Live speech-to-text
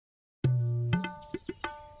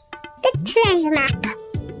treasure map.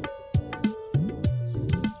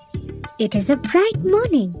 It is a bright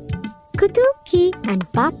morning. Kutuki and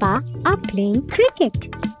Papa are playing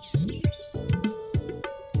cricket.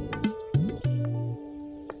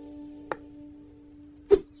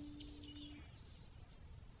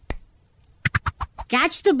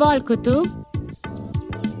 Catch the ball, Kutu.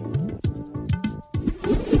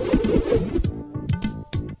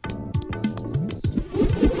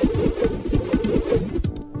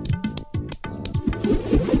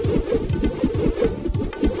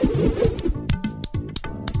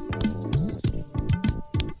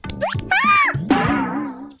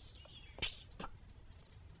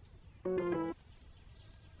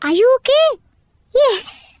 Are you okay?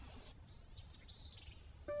 Yes.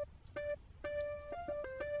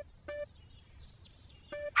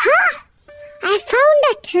 I found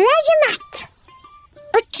a treasure map.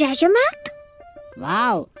 A treasure map?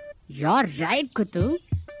 Wow, you're right, Kutu.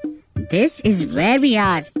 This is where we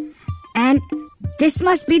are. And this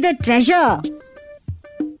must be the treasure.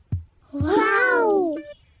 Wow.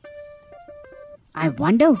 I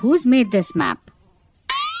wonder who's made this map.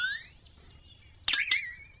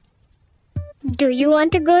 Do you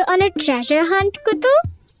want to go on a treasure hunt, Kutu?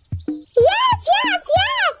 Yes.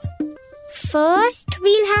 First,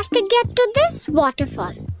 we'll have to get to this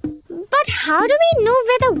waterfall. But how do we know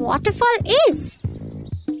where the waterfall is?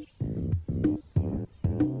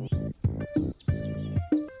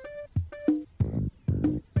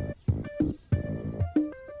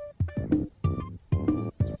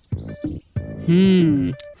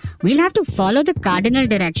 We'll have to follow the cardinal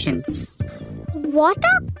directions. What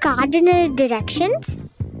are cardinal directions?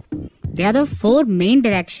 They are the 4 main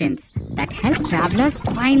directions that help travelers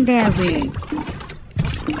find their way.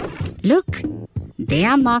 Look, they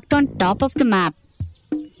are marked on top of the map.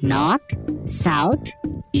 North, south,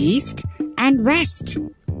 east and west.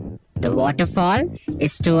 The waterfall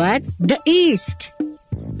is towards the east.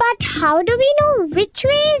 But how do we know which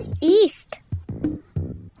way is east?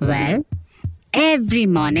 Well, every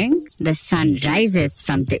morning the sun rises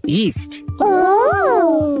from the east.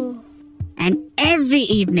 Oh! And every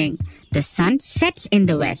evening the sun sets in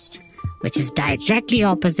the west, which is directly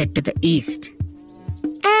opposite to the east.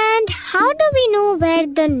 And how do we know where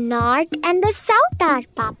the north and the south are,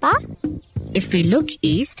 Papa? If we look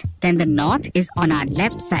east, then the north is on our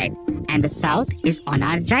left side and the south is on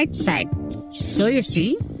our right side. So you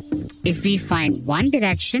see, if we find one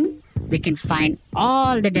direction, we can find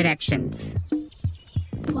all the directions.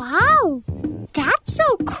 Wow! That's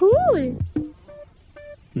so cool!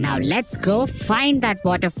 Now let's go find that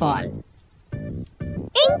waterfall.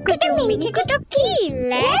 Inkutuki,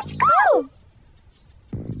 let's go!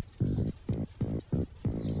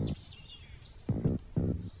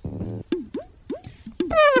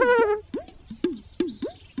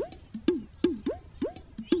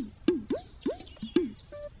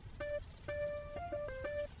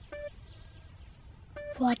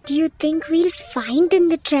 What do you think we'll find in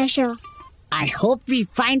the treasure? I hope we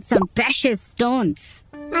find some precious stones.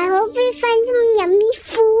 I hope we find some yummy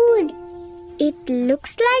food. It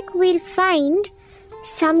looks like we'll find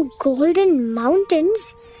some golden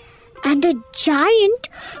mountains and a giant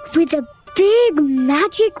with a big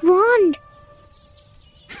magic wand.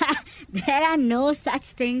 There are no such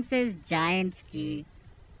things as giants, Ki.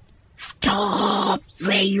 Stop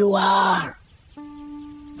where you are.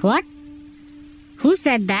 What? Who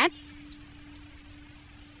said that?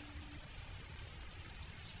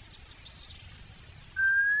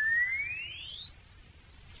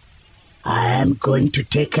 I am going to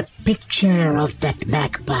take a picture of that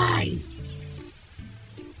magpie.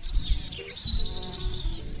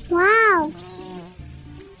 Wow.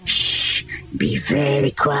 Shh, be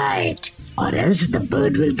very quiet, or else the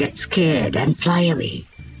bird will get scared and fly away.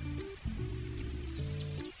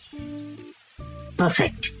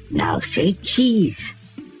 Perfect. Now say cheese.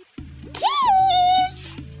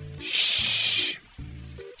 Cheese! Shh.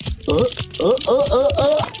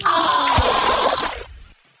 Ah!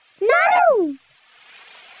 No!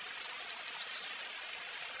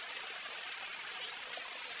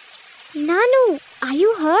 Nanu, are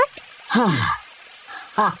you hurt?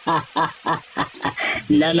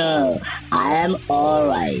 No, I am all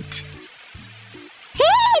right.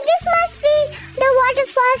 Hey, this must be the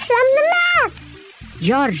waterfall from the map.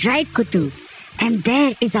 You're right, Kutu. And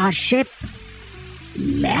there is our ship.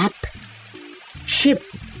 Map? Ship?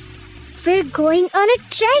 We're going on a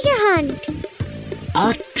treasure hunt.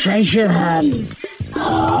 A treasure hunt.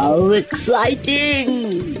 How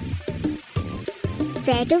exciting!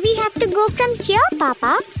 Where do we have to go from here,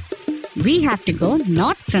 Papa? We have to go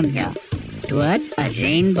north from here, towards a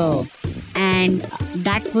rainbow. And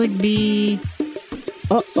that would be...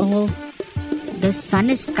 Uh-oh. The sun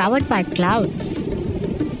is covered by clouds.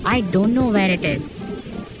 I don't know where it is.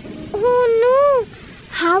 Oh no!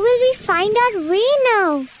 How will we find our way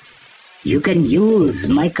now? You can use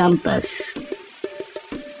my compass.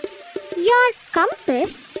 Your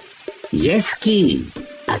compass? Yes, Key.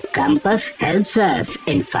 A compass helps us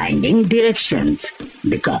in finding directions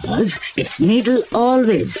because its needle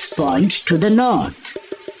always points to the north.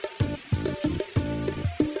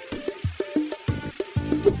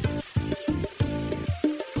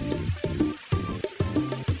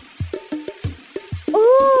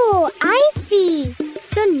 Oh, I see.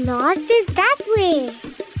 So north is that way.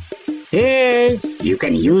 Hey, you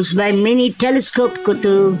can use my mini telescope,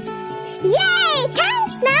 Kutu. Yay!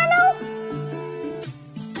 Thanks, Nano.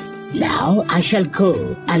 Now I shall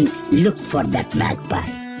go and look for that magpie.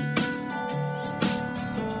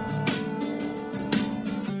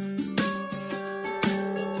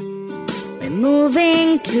 We're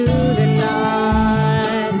moving to the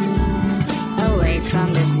north, away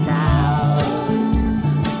from the south.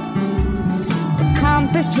 The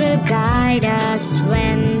compass will guide us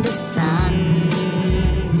when the sun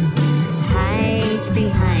hides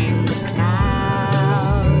behind the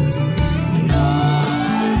clouds.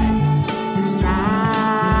 North,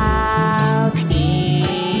 south,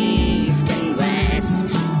 east and west.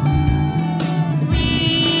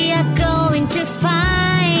 We are going to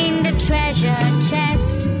find a treasure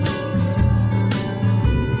chest.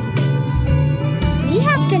 We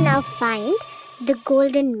have to now find the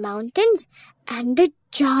Golden Mountains and the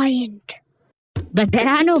giant. But there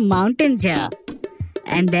are no mountains here.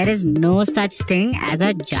 And there is no such thing as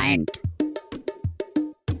a giant.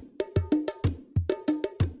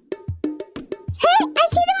 Hey, I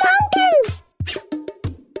see the mountains.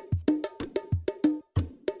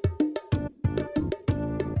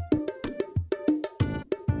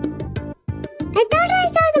 I thought I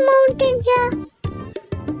saw the mountain here.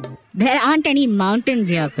 There aren't any mountains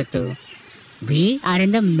here, Kutu. We are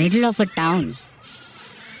in the middle of a town.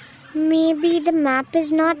 Maybe the map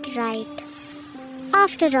is not right.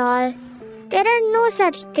 After all, there are no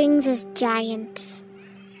such things as giants.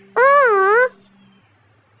 Aw,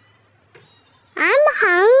 I'm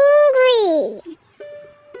hungry.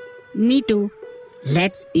 Me too.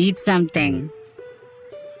 Let's eat something.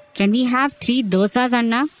 Can we have 3 dosas,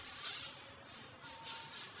 Anna?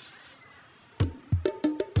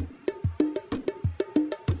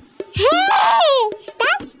 Hey,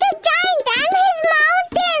 that's the giant and his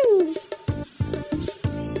mountains.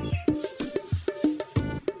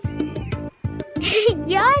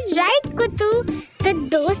 You're right, Kutu. The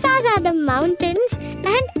dosas are the mountains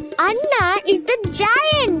and Anna is the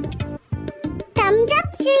giant. Thumbs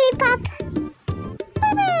up, silly pup.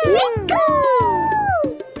 Minku!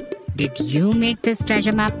 Did you make this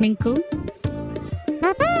treasure map, Minku?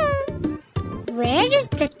 Where is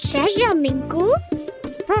the treasure, Minku?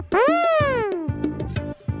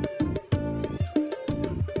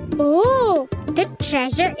 Oh, the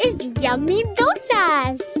treasure is yummy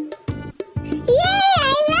dosas. Yay,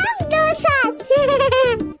 I love dosas.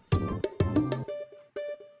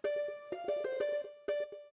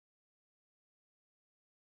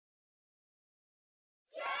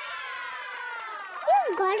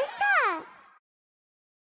 You've got a star.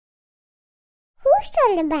 Who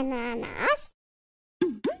stole the bananas?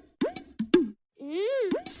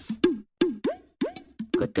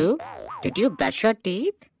 Kutu, did you brush your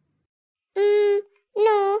teeth?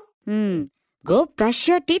 No. Go brush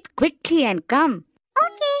your teeth quickly and come.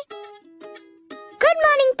 Okay. Good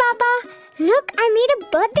morning, Papa. Look, I made a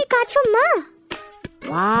birthday card for Ma.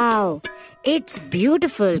 Wow, it's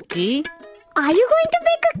beautiful, Ki. Are you going to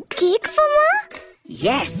bake a cake for Ma?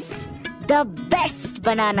 Yes, the best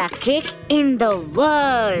banana cake in the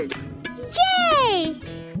world. Yay!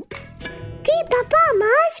 Okay, Papa,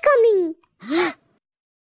 Ma's coming.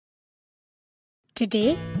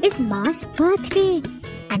 Today is Ma's birthday,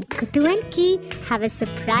 and Kutu and Ki have a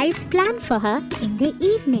surprise plan for her in the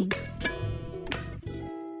evening.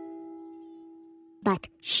 But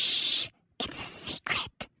shh, it's a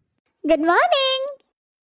secret. Good morning.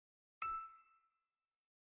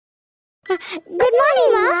 Good morning,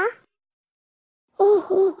 Ma.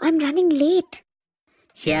 Oh, I'm running late.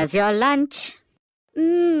 Here's your lunch.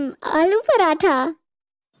 Aloo paratha.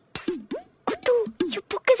 Psst, Kutu, your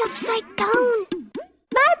book is upside down.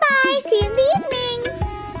 Bye-bye. See you in the evening.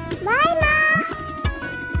 Bye, Ma.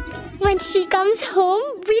 When she comes home,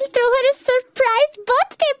 we'll throw her a surprise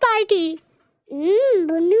birthday party.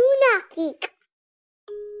 Banana cake.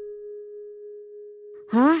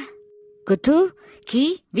 Huh? Kutu,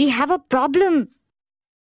 Ki, we have a problem.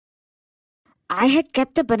 I had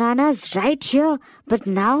kept the bananas right here, but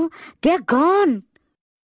now they're gone.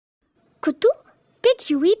 Kutu, did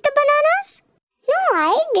you eat the bananas? No,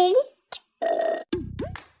 I didn't.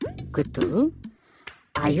 Kutu,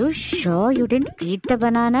 are you sure you didn't eat the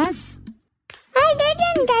bananas? I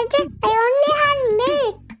didn't. I only had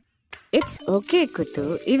milk. It's okay,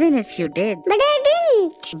 Kutu, even if you did. But I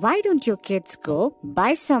didn't. Why don't you kids go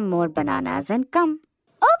buy some more bananas and come?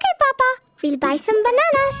 Okay, Papa. We'll buy some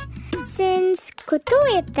bananas. Since Kutu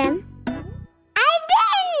ate them. I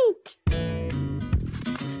didn't.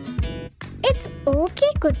 It's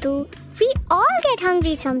okay, Kutu. We all get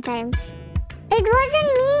hungry sometimes. It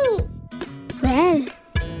wasn't me. Well,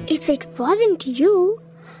 if it wasn't you,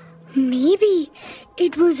 maybe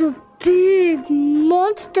it was a big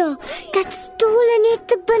monster that stole and ate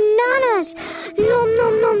the bananas. Nom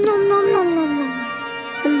nom nom nom nom nom nom nom.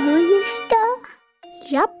 A monster?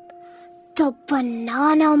 Yup, the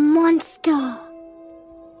banana monster.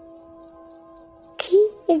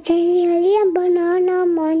 Is there really a banana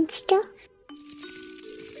monster?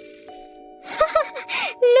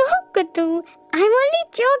 No, Kutu, I'm only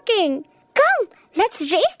joking. Come, let's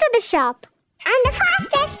race to the shop. I'm the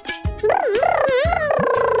fastest.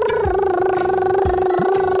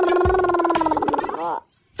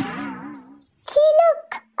 See, look,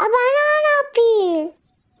 a banana peel.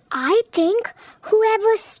 I think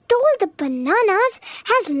whoever stole the bananas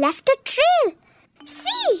has left a trail.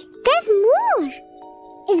 See, there's more.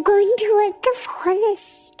 It's going towards the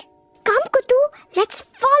forest. Come, Kutu, let's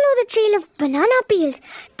follow the trail of banana peels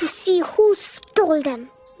to see who stole them.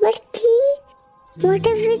 But what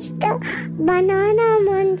if it's the banana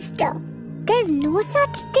monster? There's no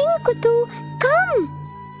such thing, Kutu. Come.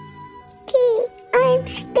 I'm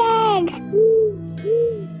scared.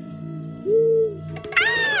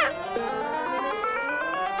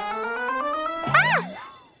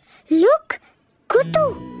 Look,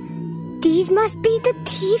 Kutu. These must be the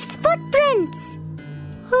thieves' footprints.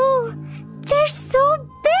 Oh, they're so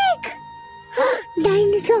big.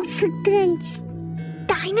 Dinosaur footprints.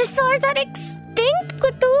 Dinosaurs are extinct,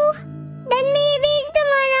 Kutu. Then maybe it's the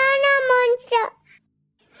banana monster.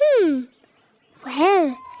 Well,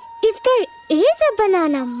 if there is a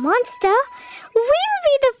banana monster, we'll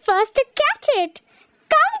be the first to catch it.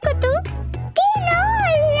 Come, Kutu. No,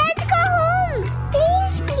 let's go home.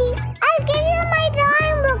 Please, I'll give you my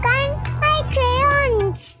drawing book and my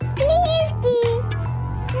crayons. Please,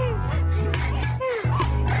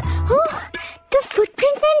 Oh, the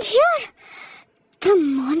footprints end here. The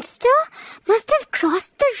monster must have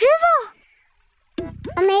crossed the river.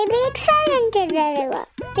 Or maybe it fell into the river.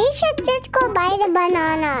 We should just go buy the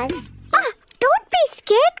bananas. Don't be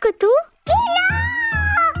scared, Kutu.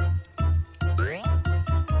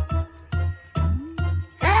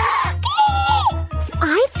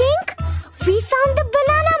 I think we found the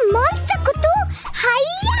banana monster, Kutu.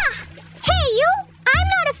 Hiya! Hey, you! I'm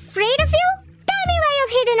not afraid of you. Tell me where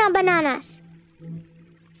you've hidden our bananas.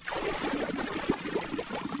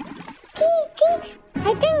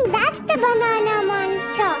 I think that's the banana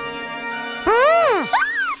monster.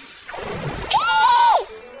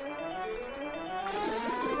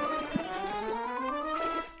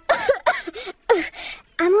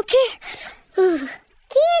 I'm okay.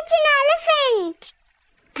 It's an elephant.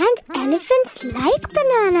 And elephants like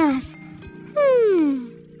bananas.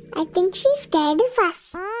 I think she's scared of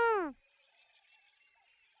us.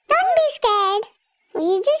 Don't be scared.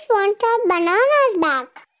 We just want our bananas back.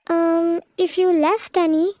 If you left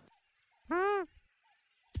any.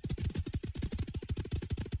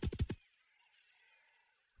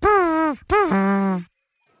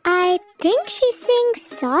 I think she's saying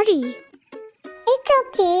sorry. It's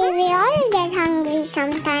okay. We all get hungry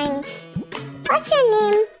sometimes. What's your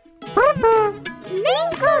name?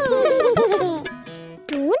 Minku.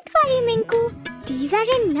 Don't worry, Minku. These are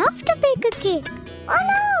enough to bake a cake. Oh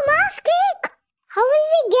no, Ma's cake. How will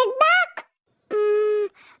we get back?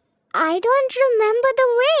 I don't remember the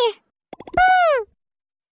way.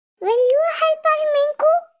 Will you help us,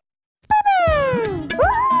 Minku?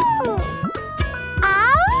 Ow!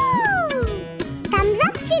 Thumbs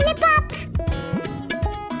up, silly pup.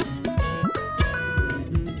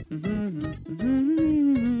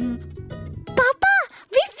 Papa,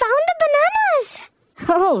 we found the bananas.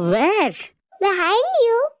 Oh, where? Behind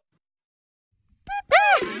you.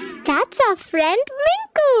 That's our friend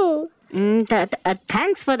Minku.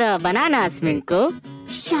 Thanks for the bananas, Minku.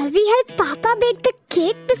 Shall we help Papa bake the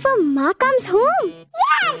cake before Ma comes home?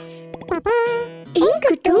 Yes!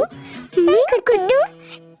 Inkutu, Minkutu,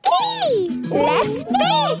 Key! Let's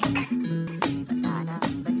bake! Banana,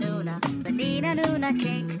 banana, banana. Nuna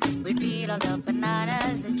cake. We peel all the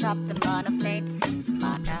bananas and chop them on a plate. Some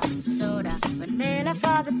matcha, soda, vanilla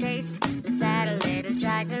for the taste. Let's add a little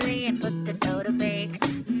jaggery and put the dough to bake.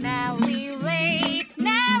 Now we wait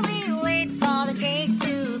for the cake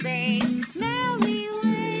to bake. Now we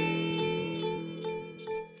wait.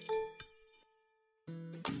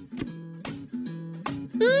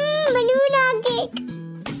 Banana cake.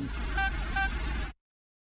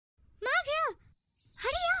 Ma's here.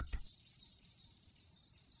 Hurry up.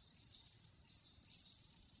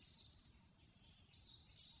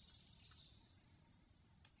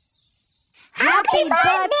 Happy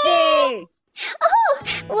birthday! Oh,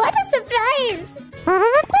 what a surprise!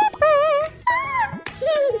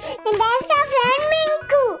 And that's our friend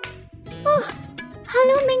Minku. Oh,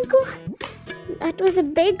 hello, Minku. That was a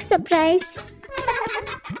big surprise.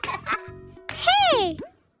 Hey,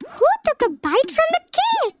 who took a bite from the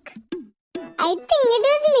cake? I think it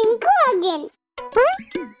was Minku again.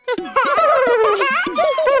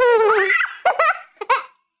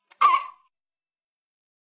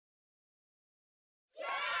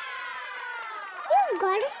 You've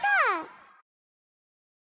got a star.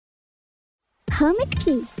 Hermit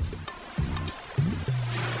key.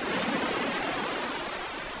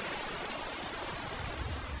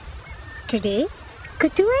 Today,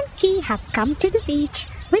 Kutu and Ki have come to the beach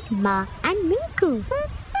with Ma and Minku.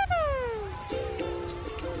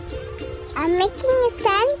 I'm making a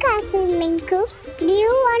sandcastle, Minku. Do you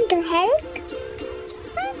want to help?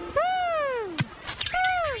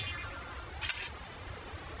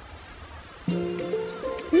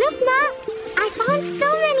 Look, Ma, I found so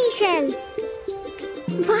many shells.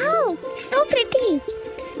 Wow, so pretty.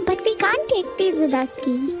 But we can't take these with us,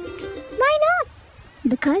 Ki. Why not?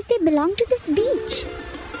 Because they belong to this beach.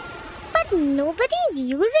 But nobody's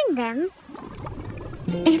using them.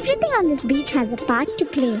 Everything on this beach has a part to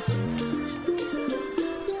play.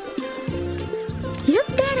 Look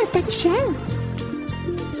there at that shell.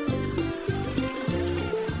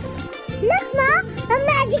 Look, Ma, a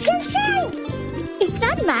magical shell. It's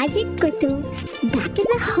not magic, Kutu. That is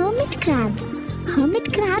a hermit crab.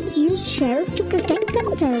 Hermit crabs use shells to protect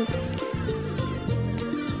themselves.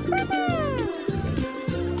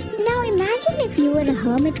 Now imagine if you were a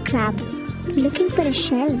hermit crab looking for a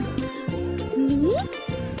shell. Me?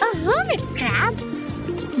 A hermit crab?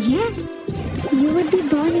 Yes, you would be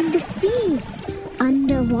born in the sea,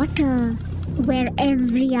 underwater, where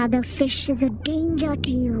every other fish is a danger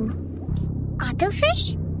to you. Other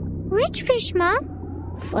fish? Which fish, Ma?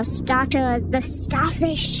 For starters, the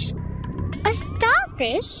starfish. A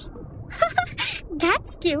starfish?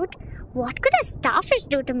 That's cute. What could a starfish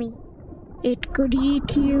do to me? It could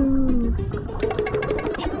eat you.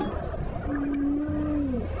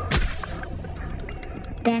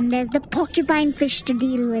 Then there's the porcupine fish to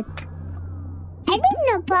deal with. I didn't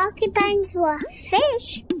know porcupines were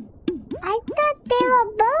fish. I thought they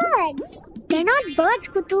were birds. They're not birds,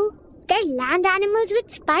 Kutu. They're land animals with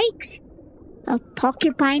spikes. A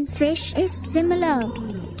porcupine fish is similar.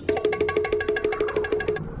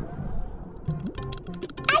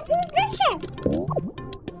 I choose the shell.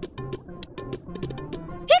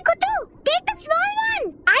 Hey, Kutu, take the small one.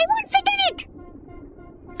 I won't fit in it.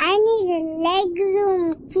 I need a leg zoom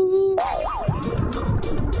key.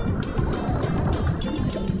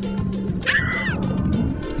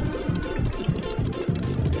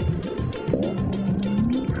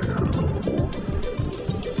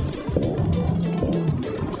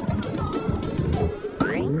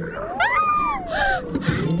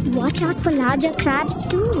 Watch out for larger crabs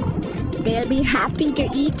too. They'll be happy to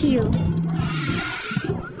eat you.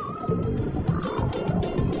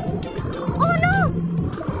 Oh no!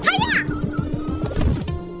 Hiya!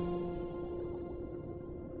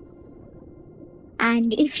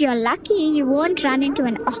 And if you're lucky, you won't run into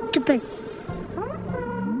an octopus.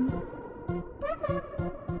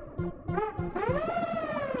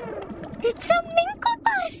 It's a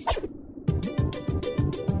minkopus!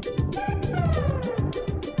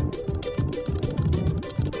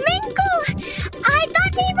 Minku! I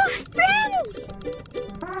thought we were friends!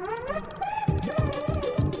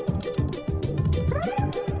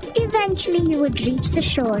 Eventually you would reach the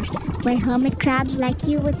shore, where hermit crabs like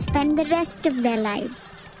you would spend the rest of their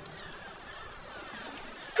lives.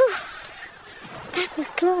 That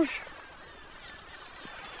was close.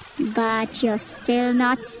 But you're still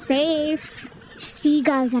not safe.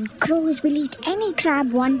 Seagulls and crows will eat any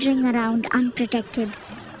crab wandering around unprotected.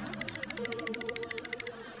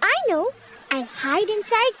 I know. I'll hide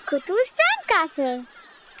inside Kutu's sandcastle.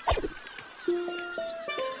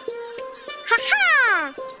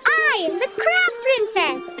 Ha-ha! I am the crab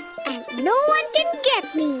princess, and no one can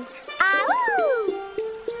get me. I Woo!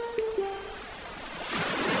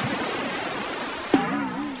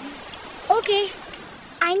 Okay,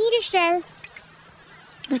 I need a shell.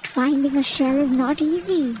 But finding a shell is not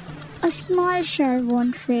easy. A small shell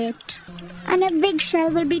won't fit, and a big shell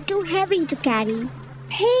will be too heavy to carry.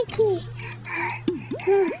 Piggy,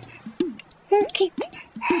 look at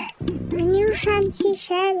a new fancy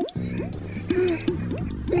shell.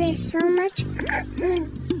 There's so much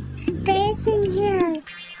space in here.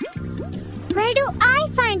 Where do I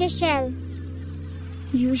find a shell?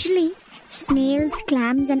 Usually, snails,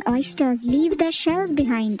 clams, and oysters leave their shells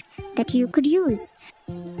behind that you could use.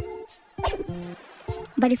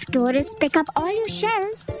 But if tourists pick up all your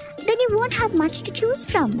shells, then you won't have much to choose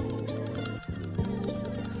from.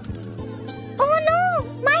 Oh no!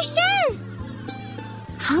 My shell!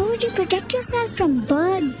 How would you protect yourself from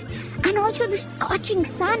birds and also the scorching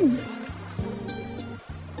sun?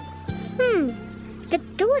 The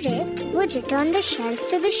tourist would return the shells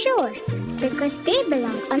to the shore because they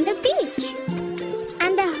belong on the beach.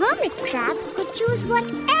 And the hermit crab could choose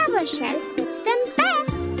whatever shell fits them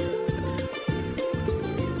best.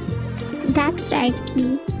 That's right,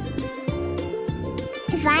 Key.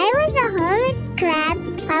 If I was a hermit crab,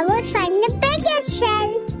 I would find the biggest shell.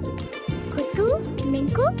 Kutu,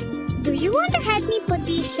 Minku, do you want to help me put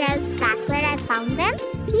these shells back where I found them?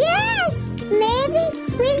 Yes! Maybe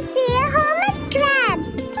we'll see a hermit crab.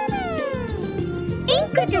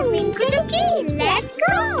 Inkutu, Minkutu, Key, let's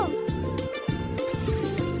go!